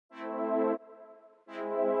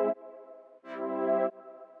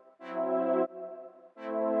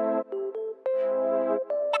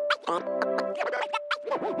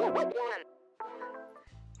Hey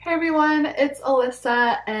everyone, it's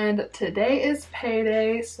Alyssa and today is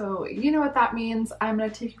payday, so you know what that means. I'm going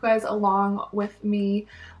to take you guys along with me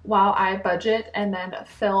while I budget and then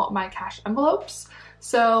fill my cash envelopes.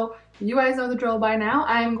 So you guys know the drill by now.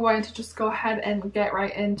 I'm going to just go ahead and get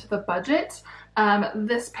right into the budget.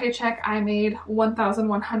 This paycheck I made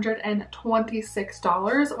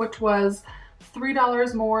 $1,126, which was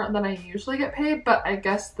 $3 more than I usually get paid, but I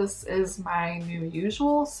guess this is my new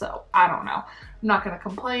usual, so I don't know. I'm not gonna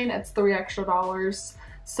complain. It's $3 extra,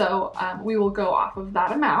 so we will go off of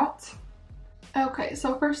that amount. Okay,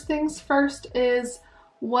 so first things first is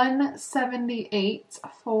 $178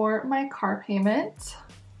 for my car payment.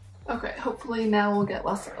 Okay, hopefully now we'll get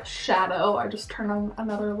less of a shadow. I just turned on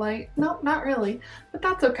another light. Nope, not really, but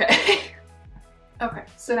that's okay. Okay,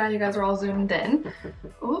 so now you guys are all zoomed in.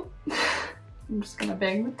 Oop. I'm just gonna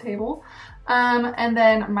bang the table. And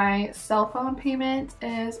then my cell phone payment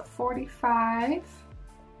is $45.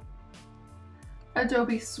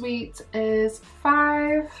 Adobe Suite is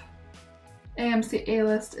 $5. AMC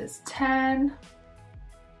A-List is $10.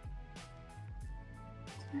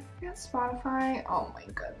 Did I forget Spotify? Oh my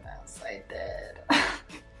goodness, I did.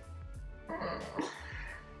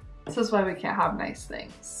 This is why we can't have nice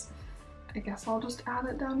things. I guess I'll just add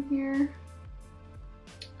it down here.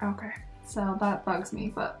 Okay. So that bugs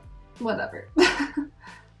me, but whatever.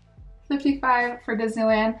 $55 for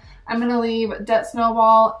Disneyland. I'm gonna leave debt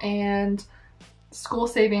snowball and school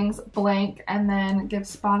savings blank and then give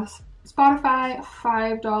Spotify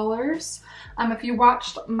 $5. If you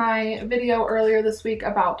watched my video earlier this week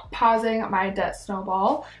about pausing my debt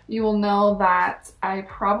snowball, you will know that I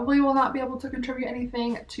probably will not be able to contribute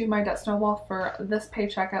anything to my debt snowball for this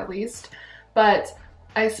paycheck at least, but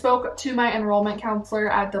I spoke to my enrollment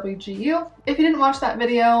counselor at WGU. If you didn't watch that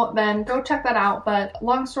video, then go check that out. But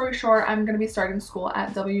long story short, I'm going to be starting school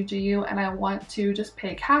at WGU and I want to just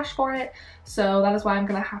pay cash for it. So that is why I'm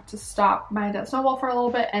going to have to stop my debt snowball for a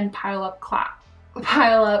little bit and pile up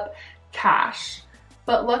cash.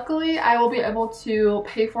 But luckily, I will be able to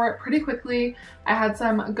pay for it pretty quickly. I had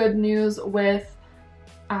some good news with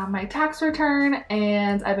my tax return,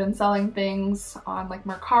 and I've been selling things on like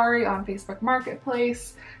Mercari on Facebook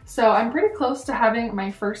Marketplace. So I'm pretty close to having my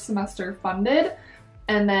first semester funded,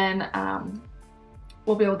 and then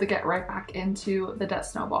we'll be able to get right back into the debt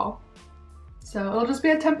snowball. So it'll just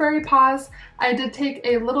be a temporary pause. I did take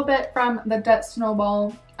a little bit from the debt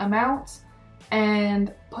snowball amount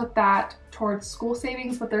and put that towards school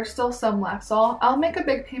savings, but there's still some left. So I'll make a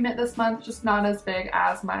big payment this month, just not as big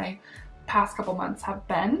as my past couple months have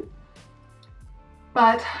been.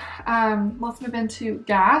 But let's move into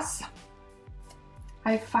gas.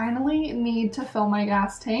 I finally need to fill my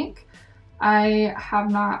gas tank. I have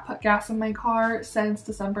not put gas in my car since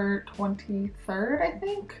December 23rd, I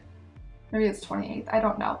think. Maybe it's 28th, I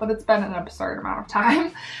don't know, but it's been an absurd amount of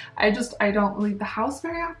time. I don't leave the house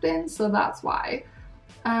very often, so that's why.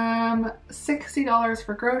 $60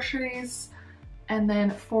 for groceries, and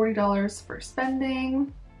then $40 for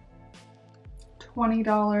spending.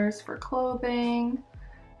 $20 for clothing,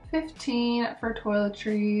 $15 for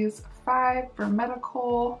toiletries, $5 for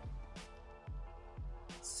medical,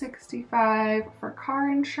 $65 for car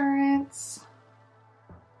insurance,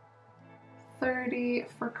 $30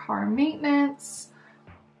 for car maintenance,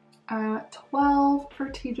 $12 for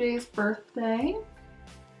TJ's birthday,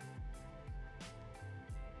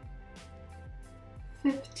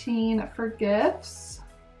 $15 for gifts,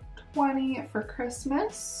 $20 for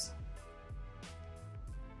Christmas,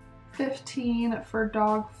 $15 for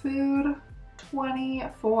dog food,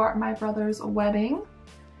 $20 for my brother's wedding,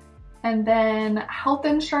 and then health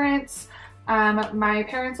insurance. My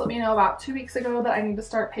parents let me know about 2 weeks ago that I need to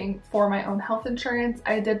start paying for my own health insurance.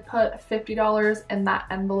 I did put $50 in that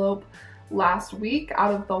envelope last week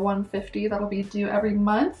out of the $150 that'll be due every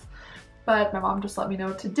month, but my mom just let me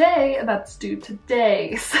know today that's due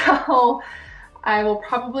today, so I will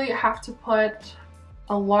probably have to put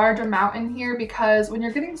a large amount in here because when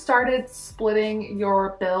you're getting started splitting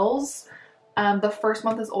your bills, the first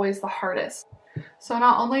month is always the hardest. So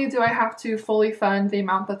not only do I have to fully fund the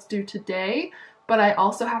amount that's due today, but I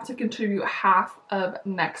also have to contribute half of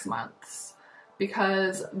next month's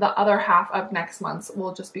because the other half of next month's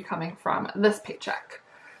will just be coming from this paycheck.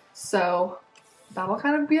 So that'll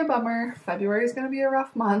kind of be a bummer. February is going to be a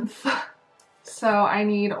rough month. So I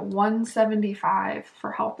need $175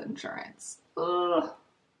 for health insurance. Ugh.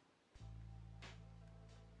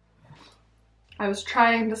 I was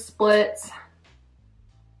trying to split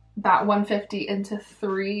that $150 into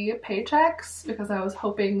 3 paychecks because I was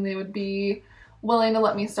hoping they would be willing to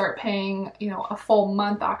let me start paying, you know, a full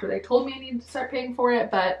month after they told me I needed to start paying for it,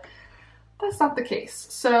 but that's not the case.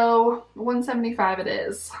 So $175 it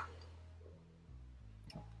is.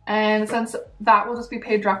 And since that will just be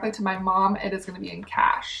paid directly to my mom, it is going to be in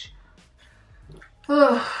cash.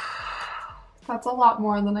 Ugh, that's a lot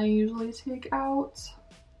more than I usually take out.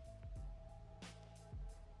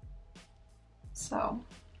 So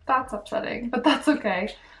that's upsetting, but that's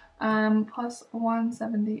okay. Plus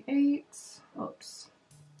 178. Oops.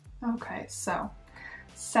 Okay, so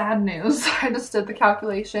sad news. I just did the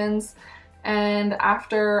calculations, and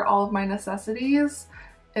after all of my necessities,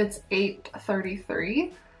 it's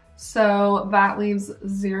 $833. So that leaves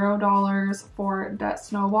 $0 for debt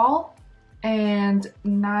snowball and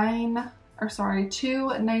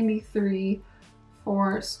 $293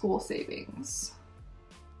 for school savings.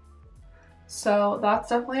 So that's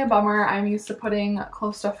definitely a bummer. I'm used to putting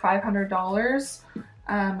close to $500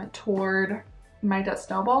 toward my debt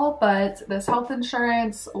snowball, but this health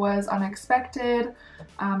insurance was unexpected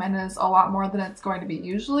and is a lot more than it's going to be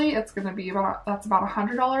usually. It's going to be that's about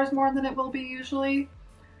 $100 more than it will be usually.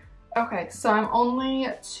 Okay, so I'm only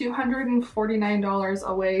 $249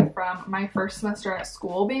 away from my first semester at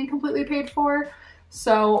school being completely paid for.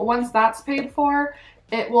 So once that's paid for,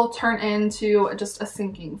 it will turn into just a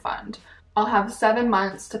sinking fund. I'll have 7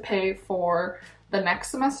 months to pay for the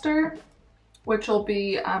next semester, which will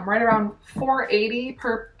be right around $480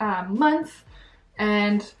 per month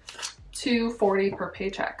and $240 per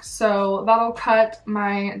paycheck. So that'll cut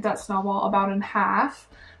my debt snowball about in half,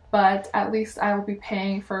 but at least I will be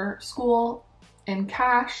paying for school in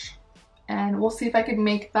cash, and we'll see if I can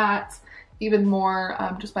make that even more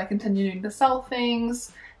just by continuing to sell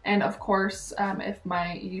things. And of course, if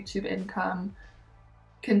my YouTube income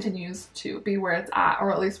continues to be where it's at,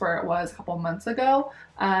 or at least where it was a couple months ago.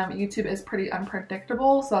 YouTube is pretty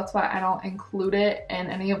unpredictable, so that's why I don't include it in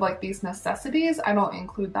any of like these necessities. I don't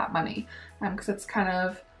include that money because it's kind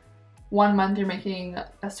of one month you're making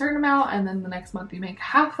a certain amount and then the next month you make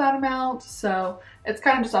half that amount, so it's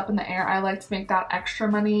kind of just up in the air. I like to make that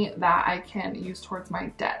extra money that I can use towards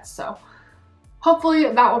my debt, so hopefully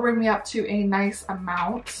that will bring me up to a nice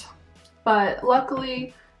amount. But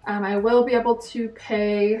luckily I will be able to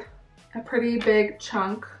pay a pretty big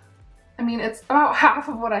chunk. I mean, it's about half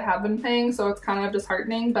of what I have been paying, so it's kind of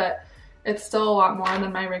disheartening, but it's still a lot more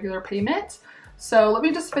than my regular payment. So let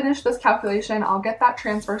me just finish this calculation. I'll get that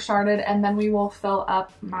transfer started, and then we will fill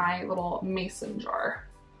up my little mason jar.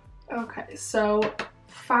 Okay, so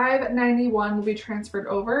 $591 will be transferred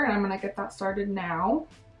over, and I'm gonna get that started now.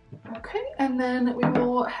 Okay, and then we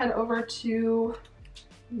will head over to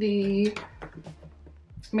the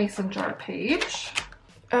mason jar page.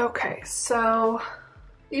 Okay, so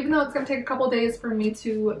even though it's gonna take a couple days for me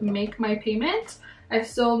to make my payment, I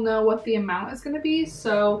still know what the amount is gonna be,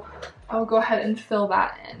 so I'll go ahead and fill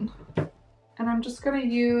that in. And I'm just gonna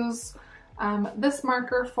use this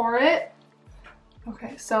marker for it.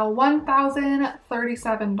 Okay, so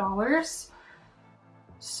 $1,037.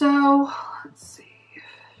 So let's see.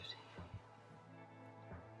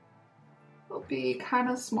 It'll be kind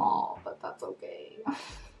of small, but that's okay.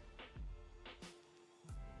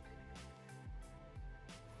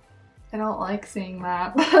 I don't like seeing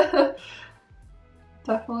that.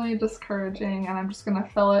 Definitely discouraging, and I'm just gonna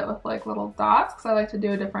fill it with like little dots because I like to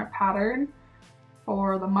do a different pattern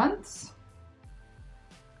for the months.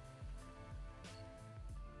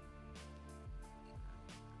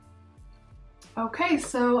 Okay,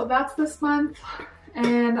 so that's this month,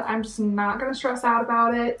 and I'm just not gonna stress out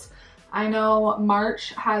about it. I know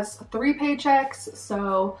March has 3 paychecks,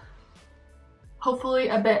 so hopefully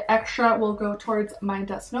a bit extra will go towards my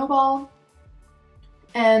debt snowball.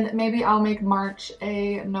 And maybe I'll make March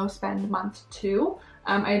a no spend month too.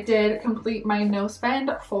 I did complete my no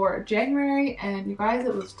spend for January, and you guys,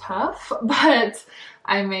 it was tough, but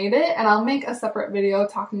I made it, and I'll make a separate video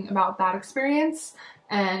talking about that experience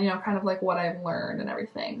and, you know, kind of like what I've learned and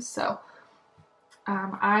everything. So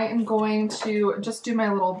I am going to just do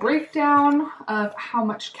my little breakdown of how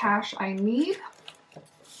much cash I need,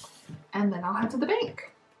 and then I'll head to the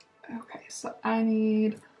bank. Okay, so I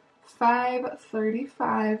need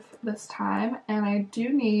 $535 this time, and I do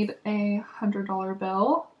need a $100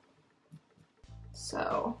 bill.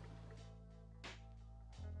 So,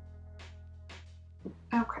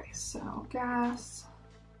 okay, so gas,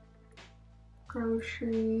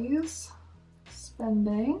 groceries,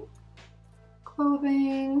 spending,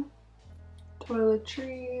 clothing,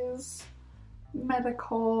 toiletries,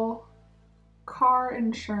 medical, car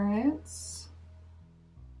insurance,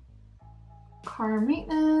 car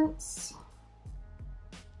maintenance,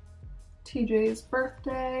 TJ's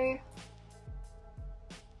birthday,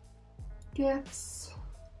 gifts,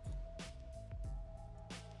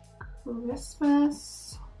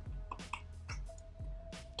 Christmas,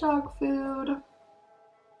 dog food,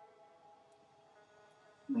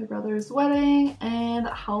 my brother's wedding, and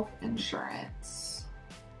health insurance.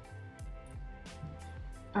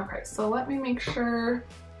 Okay, so let me make sure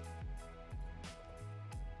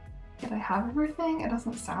that I have everything. It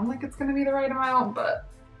doesn't sound like it's gonna be the right amount, but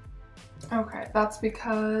okay, that's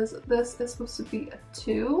because this is supposed to be a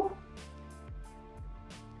 2,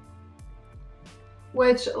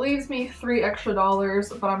 which leaves me $3 extra,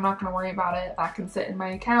 but I'm not gonna worry about it. That can sit in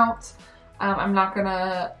my account. I'm not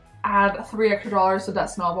gonna add $3 extra to that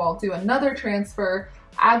snowball, do another transfer,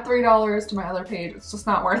 add $3 to my other page. It's just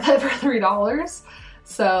not worth it for $3.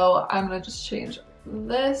 So I'm gonna just change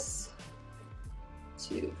this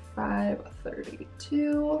to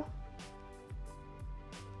 $532.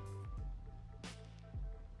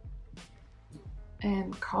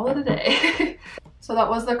 And call it a day. So that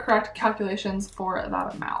was the correct calculations for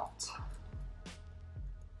that amount.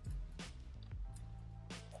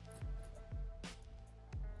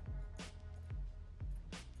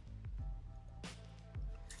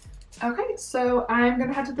 Okay, so I'm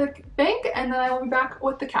gonna head to the bank and then I will be back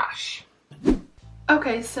with the cash.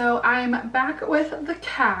 Okay, so I'm back with the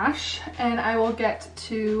cash and I will get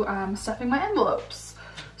to stuffing my envelopes.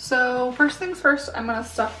 So first things first, I'm gonna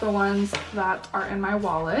stuff the ones that are in my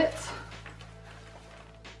wallet.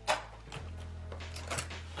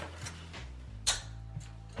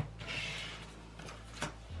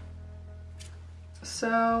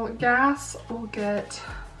 So gas will get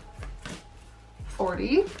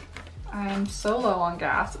 40. I'm so low on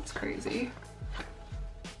gas, it's crazy.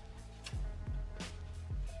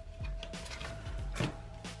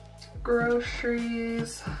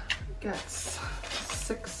 Groceries gets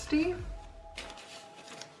 60.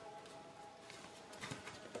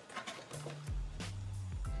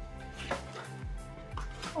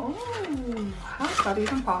 Oh, how is that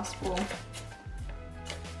even possible?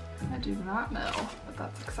 I do not know, but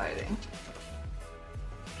that's exciting.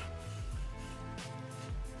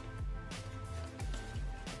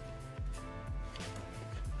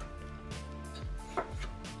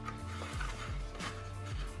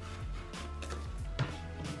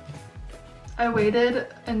 I waited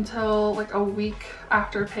until like a week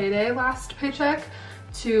after payday last paycheck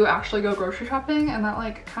to actually go grocery shopping, and that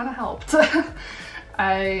like kind of helped.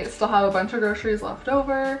 I still have a bunch of groceries left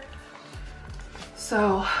over,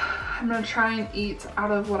 so I'm gonna try and eat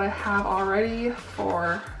out of what I have already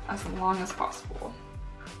for as long as possible.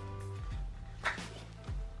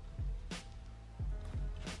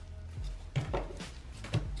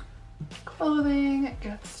 Clothing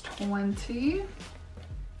gets 20.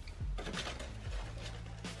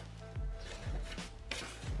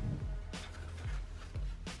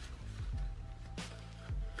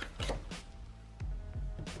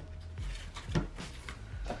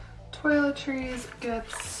 Toiletries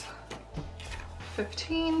gets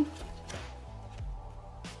 15.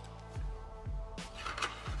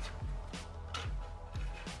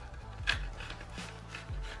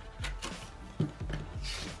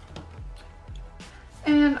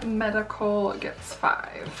 And medical gets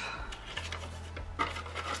 5.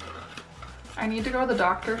 I need to go to the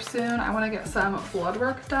doctor soon. I want to get some blood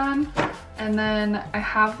work done. And then I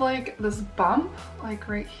have like this bump like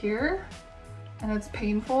right here. And it's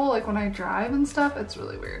painful, like when I drive and stuff, it's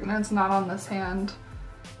really weird. And it's not on this hand.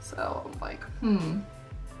 So I'm like,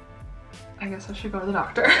 I guess I should go to the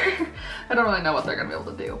doctor. I don't really know what they're gonna be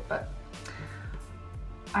able to do, but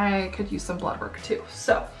I could use some blood work too.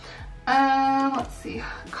 So, let's see,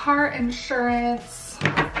 car insurance.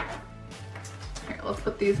 Here, let's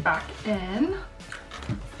put these back in.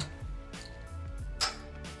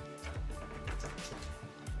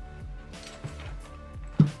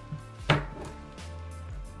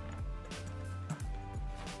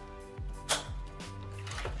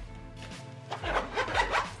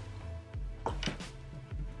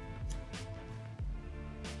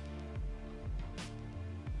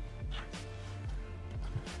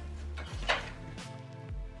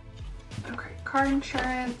 Car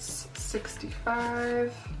insurance,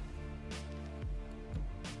 65.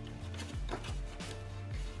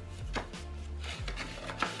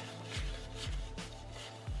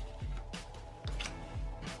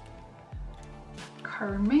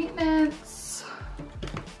 Car maintenance,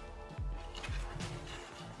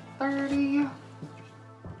 30.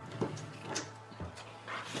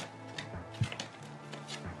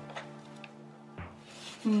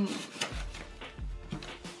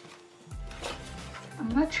 I'm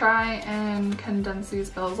gonna try and condense these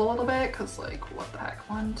bills a little bit because like what the heck,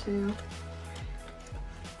 1, 2, 3,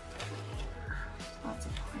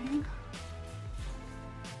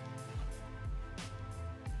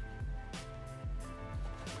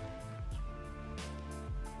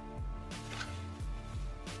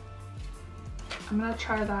 I'm gonna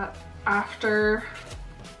try that after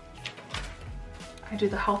I do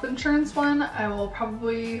the health insurance one. I will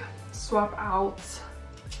probably swap out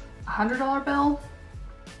a $100 bill.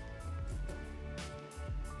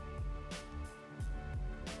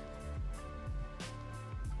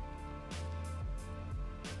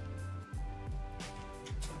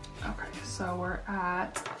 Okay, so we're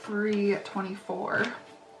at $324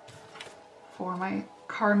 for my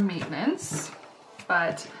car maintenance,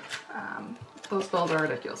 but those bills are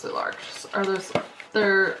ridiculously large.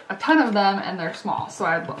 There are a ton of them and they're small, so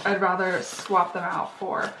I'd rather swap them out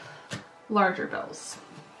for larger bills.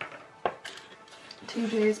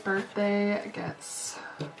 TJ's birthday gets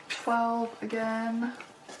 12 again.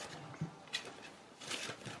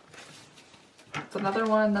 It's another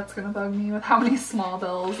one that's gonna bug me with how many small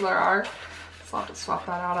bills there are, so I'll have to swap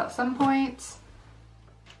that out at some point.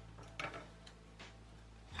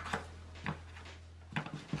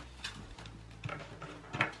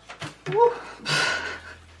 Woo.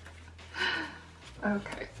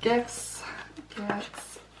 Okay, gifts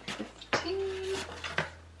gets 15.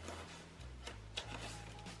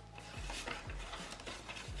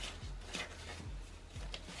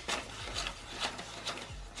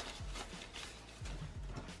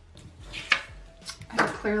 I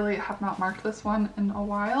clearly have not marked this one in a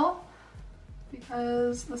while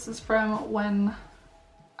because this is from when,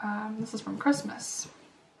 this is from Christmas.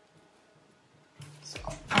 So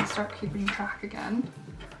I'll start keeping track again.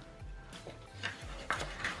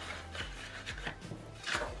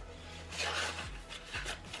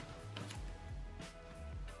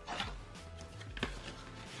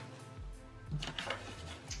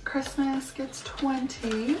 Christmas gets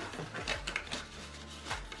 20.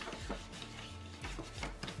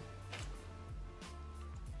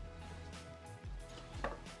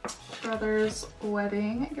 Brother's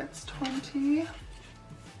wedding gets 20.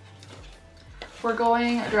 We're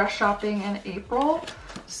going dress shopping in April,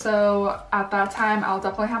 so at that time I'll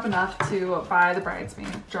definitely have enough to buy the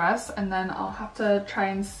bridesmaid dress, and then I'll have to try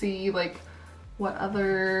and see like what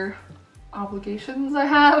other obligations I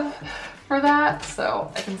have for that,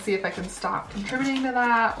 so I can see if I can stop contributing to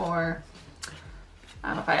that, or I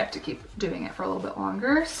don't know if I have to keep doing it for a little bit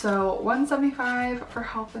longer. So $175 for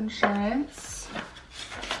health insurance,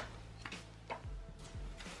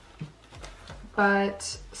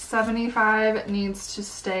 but $75 needs to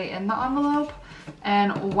stay in the envelope,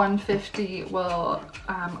 and $150 will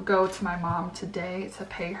go to my mom today to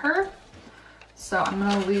pay her. So I'm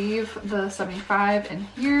gonna leave the $75 in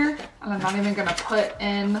here, and I'm not even gonna put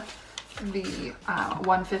in the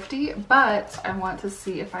 $150, but I want to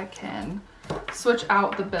see if I can switch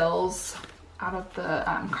out the bills out of the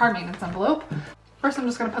car maintenance envelope. First, I'm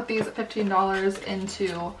just gonna put these $15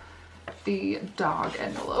 into the dog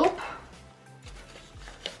envelope.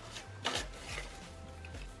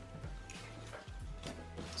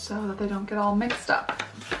 So that they don't get all mixed up.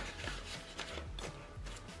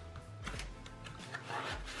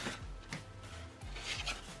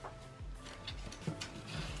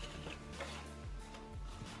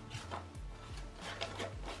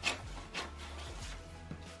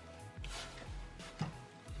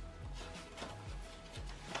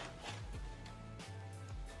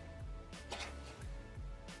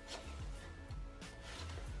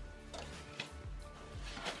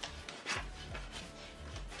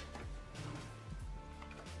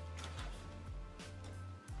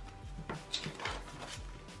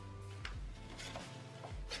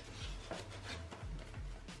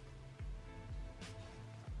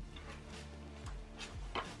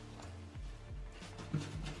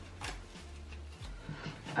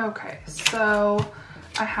 Okay, so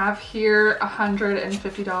I have here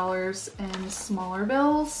 $150 in smaller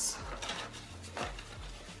bills.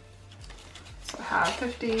 So I have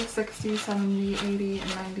 50, 60, 70, 80,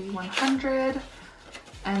 90, 100,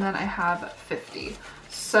 and then I have 50.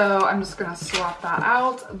 So I'm just gonna swap that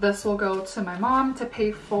out. This will go to my mom to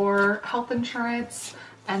pay for health insurance,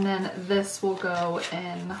 and then this will go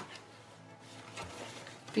in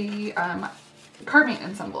the car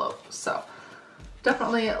maintenance envelope. So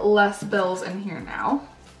definitely less bills in here now.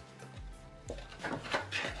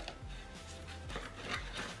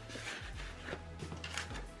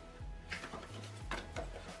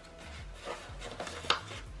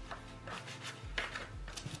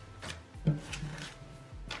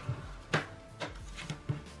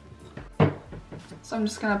 So I'm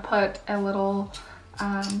just gonna put a little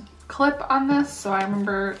clip on this so I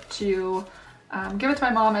remember to give it to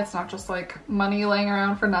my mom. It's not just like money laying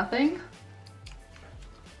around for nothing.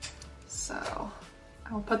 So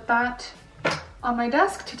I'll put that on my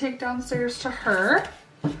desk to take downstairs to her,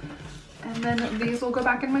 and then these will go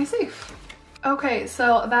back in my safe. Okay,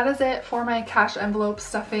 so that is it for my cash envelope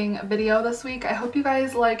stuffing video this week. I hope you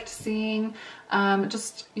guys liked seeing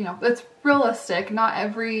just, you know, it's realistic. Not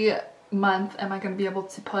every month am I going to be able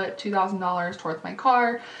to put $2,000 towards my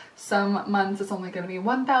car. Some months it's only going to be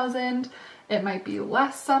 $1,000. It might be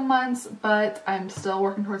less some months, but I'm still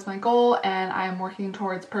working towards my goal, and I'm working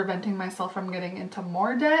towards preventing myself from getting into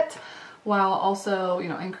more debt, while also, you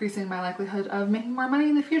know, increasing my likelihood of making more money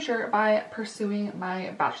in the future by pursuing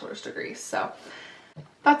my bachelor's degree. So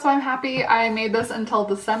that's why I'm happy I made this until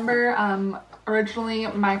December. Originally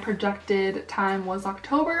my projected time was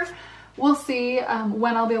October. We'll see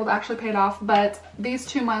when I'll be able to actually pay it off, but these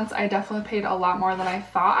 2 months I definitely paid a lot more than I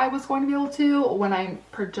thought I was going to be able to when I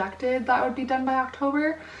projected that I would be done by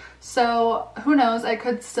October. So who knows, I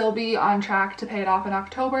could still be on track to pay it off in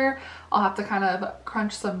October. I'll have to kind of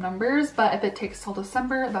crunch some numbers, but if it takes till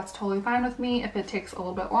December, that's totally fine with me. If it takes a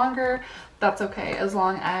little bit longer, that's okay, as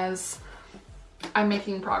long as I'm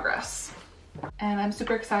making progress. And I'm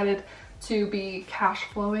super excited to be cash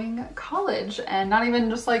flowing college, and not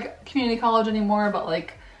even just like community college anymore, but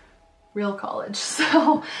like real college.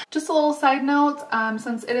 So just a little side note,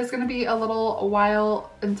 since it is going to be a little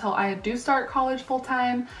while until I do start college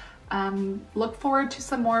full-time, look forward to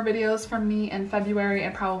some more videos from me in February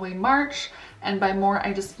and probably March. And by more,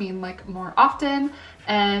 I just mean like more often.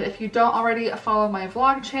 And if you don't already follow my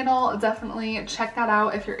vlog channel, definitely check that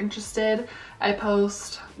out if you're interested. I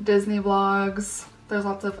post Disney vlogs. There's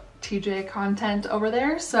lots of TJ content over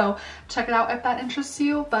there, so check it out if that interests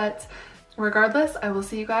you. But regardless, I will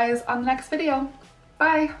see you guys on the next video.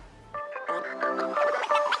 Bye!